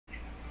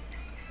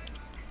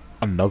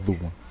Another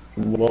one.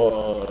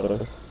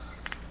 What?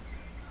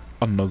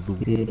 Another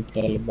one.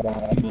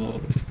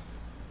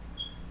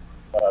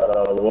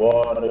 Para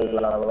borre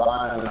la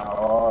vaina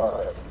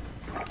ahora.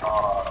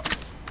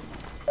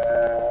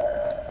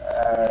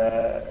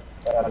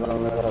 Para no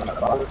me da la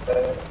parte.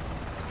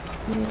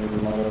 No me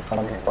da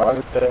la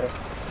parte.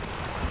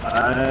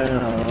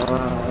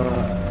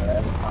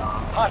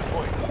 Hard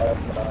point.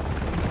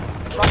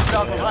 Track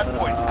down the hard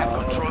point and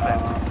control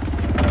them.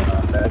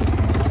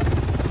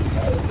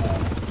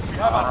 We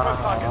have our first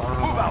target.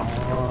 Move out.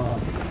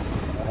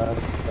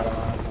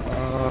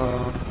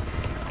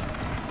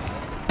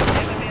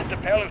 Enemy at the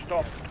Palace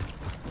Top.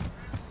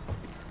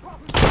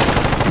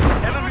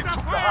 Enemy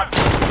took the hard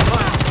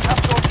point.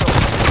 Capture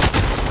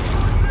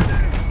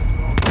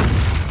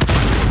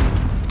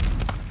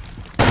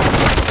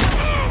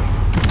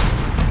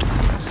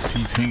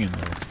He's hanging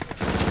there.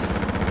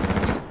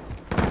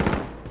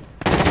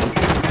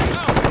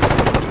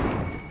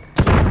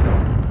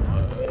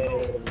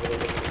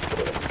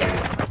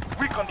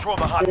 We control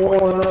the hard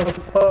point.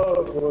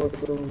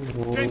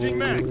 Changing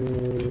mag.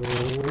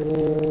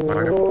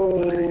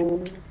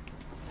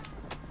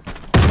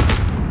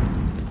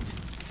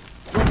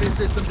 Trophy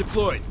system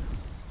deployed.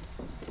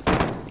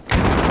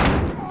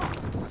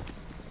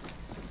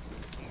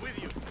 With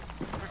you.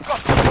 We've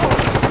got control.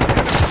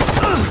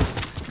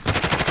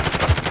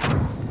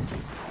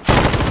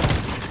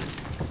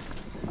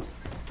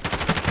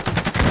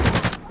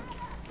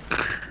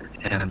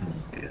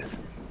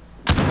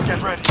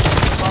 Get ready.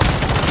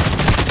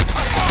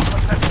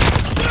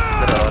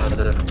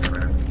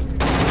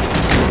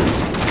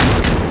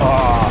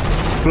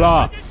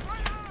 Blah.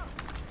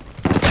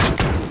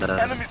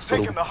 Enemy's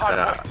taking the hard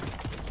point.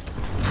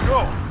 Go.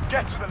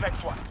 Get to the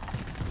next one.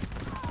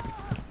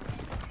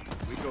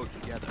 We go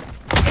together.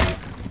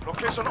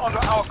 Location under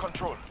our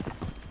control.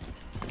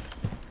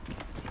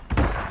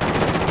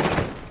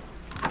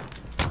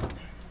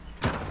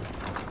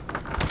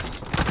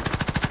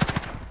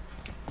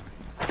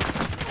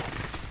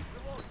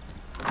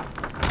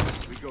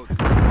 We go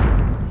together.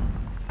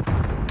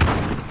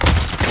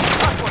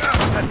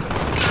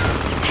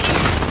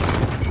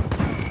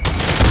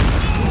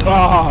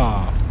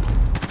 Ah.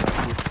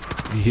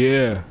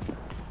 Yeah.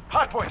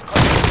 Hardpoint.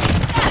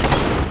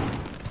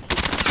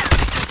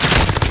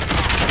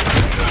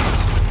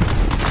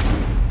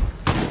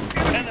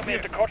 Enemy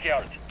at the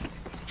courtyard.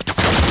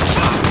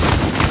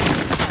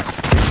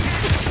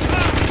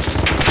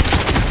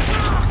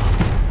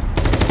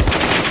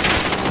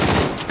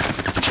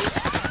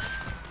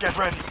 Get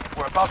ready.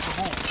 We're about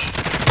to move.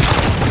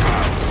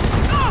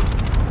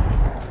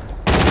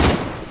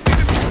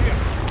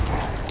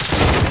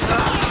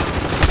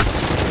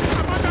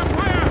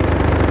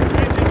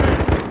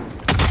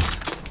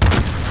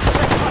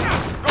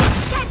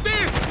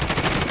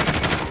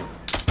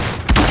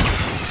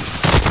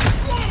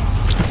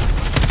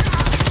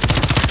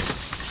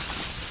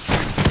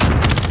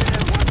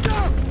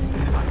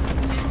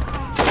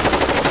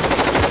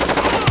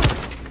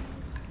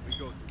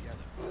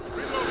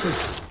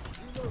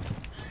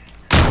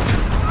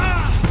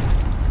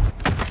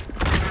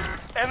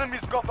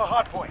 Enemy's got the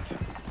hard point.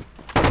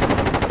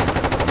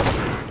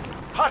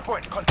 Hard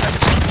point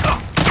contested.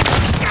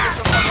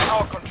 Position under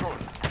our control.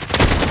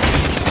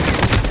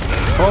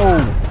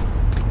 Oh.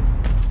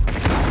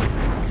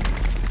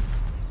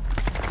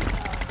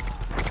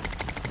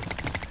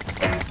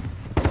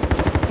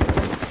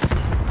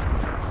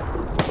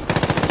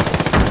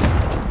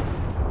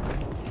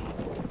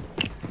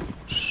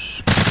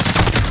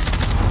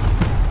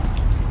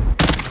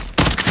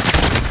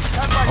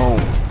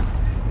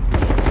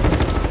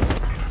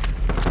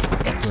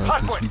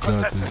 Hardpoint You got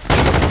contested. this.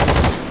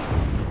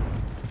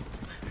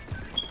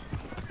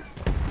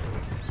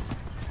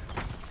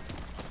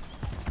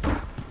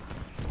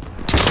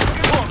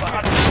 Control the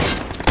hard point.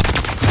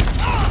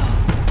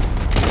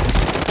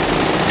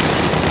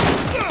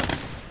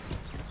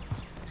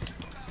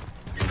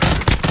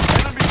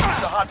 Enemy use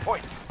the hard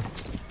point.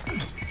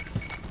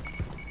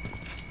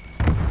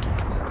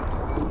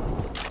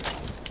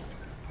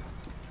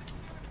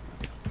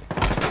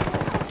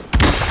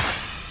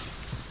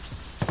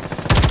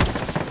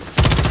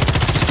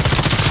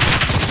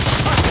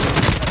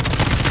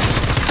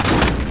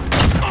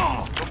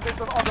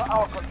 Location under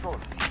our control.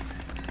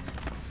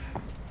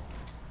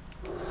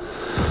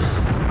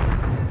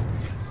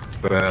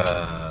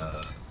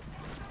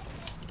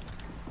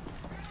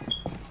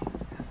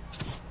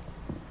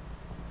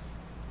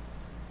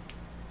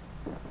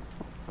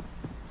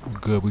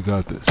 Good, we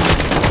got this.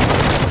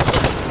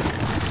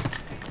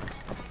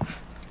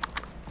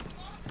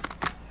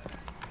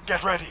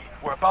 Get ready.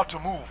 We're about to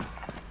move.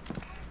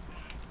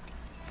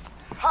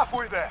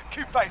 Halfway there.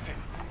 Keep fighting.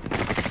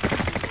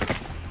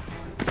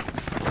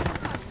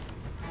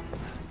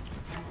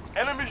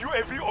 Enemy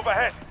UAV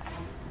overhead.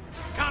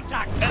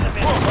 Contact.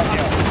 Enemy.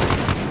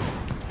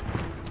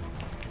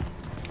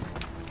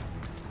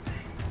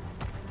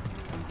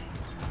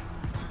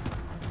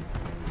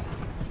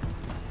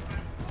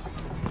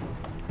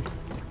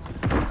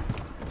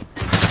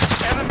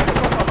 Enemy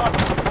got the hard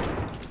point.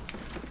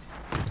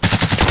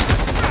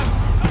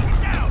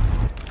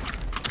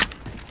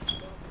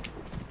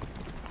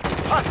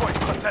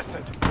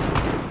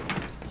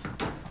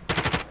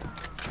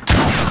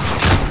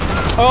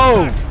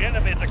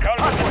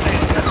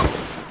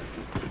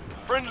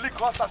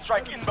 cluster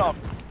strike inbound.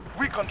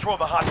 We control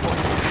the hard point.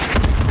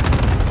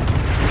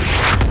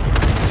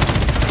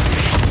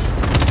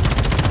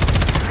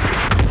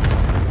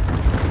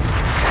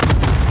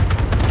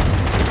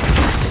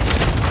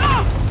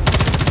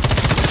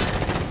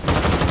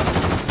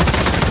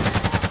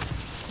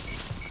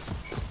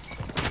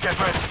 Get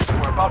ready.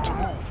 We're about to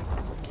move.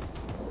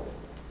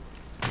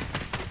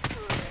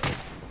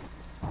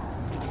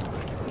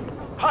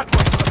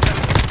 Hardpoint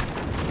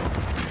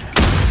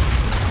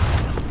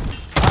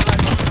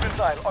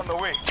missile on the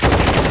way.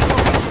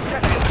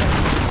 Get in.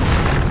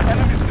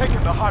 Enemies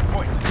taking the hard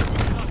point.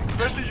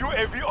 Friendly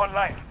UAV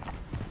online.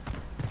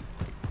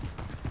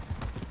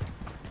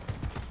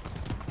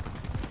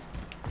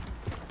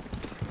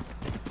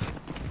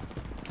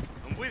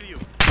 I'm with you.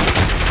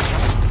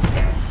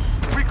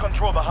 We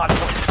control the hard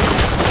point.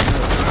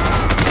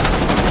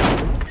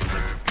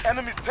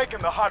 Enemies taking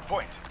the hard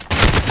point.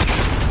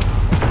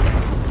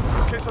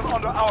 Location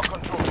under our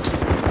control.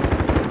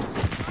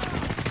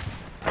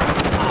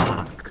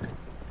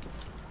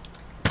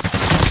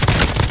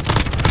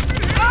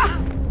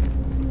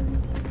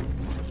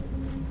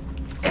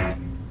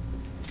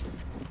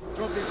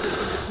 Trophy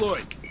system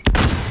deployed.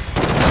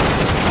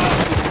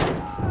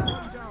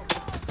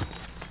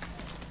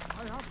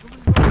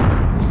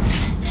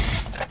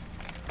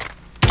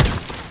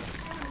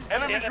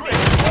 Enemy UAV.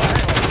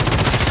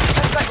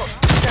 10 seconds.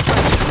 Get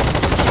ready.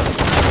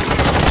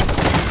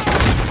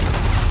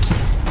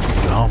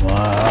 Come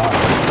on.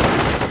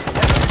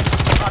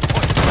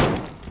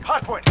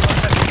 Hard point. The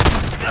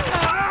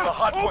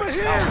hard point. Over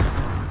here!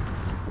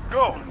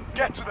 Go.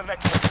 Get to the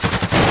next one.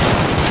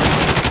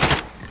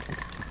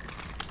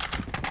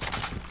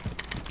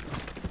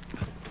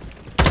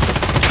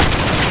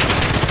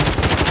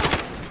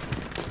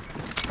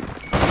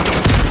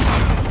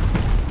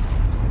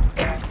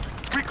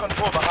 We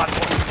control the hard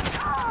point.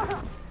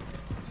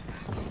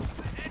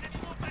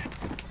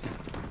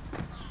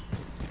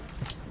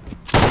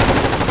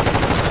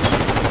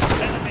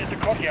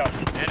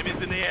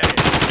 Enemies in the area.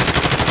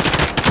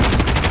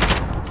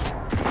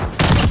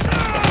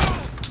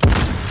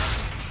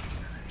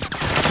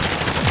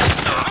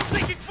 I'm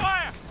taking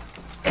fire!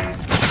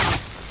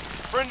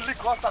 Friendly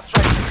cluster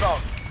strike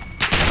inbound.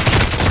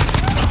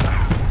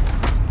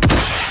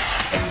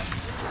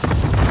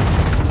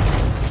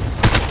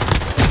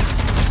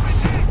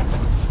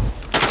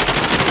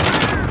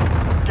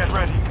 Get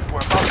ready.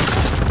 We're about to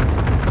move.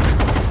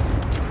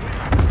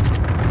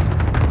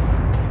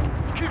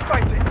 Keep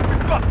fighting.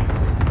 We've got this.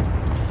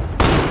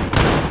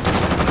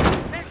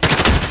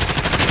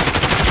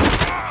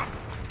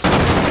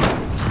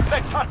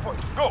 Next hardpoint.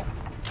 Go.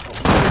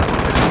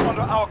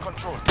 Under our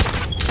control.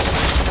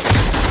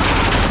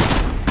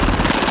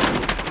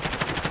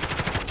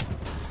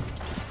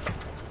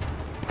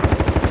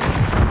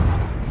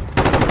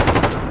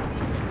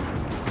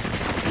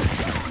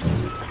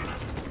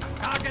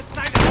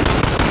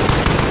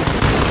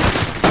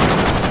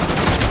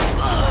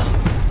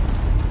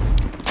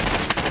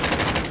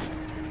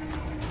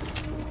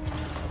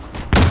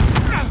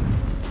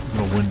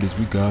 We're gonna win this.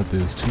 We got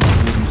this.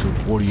 240 to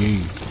 48.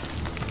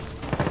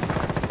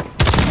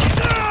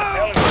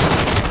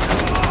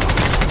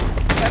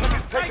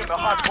 Enemies taking the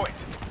hard point.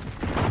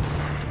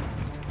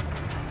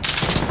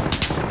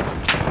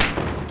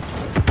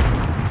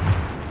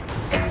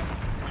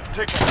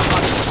 Take it.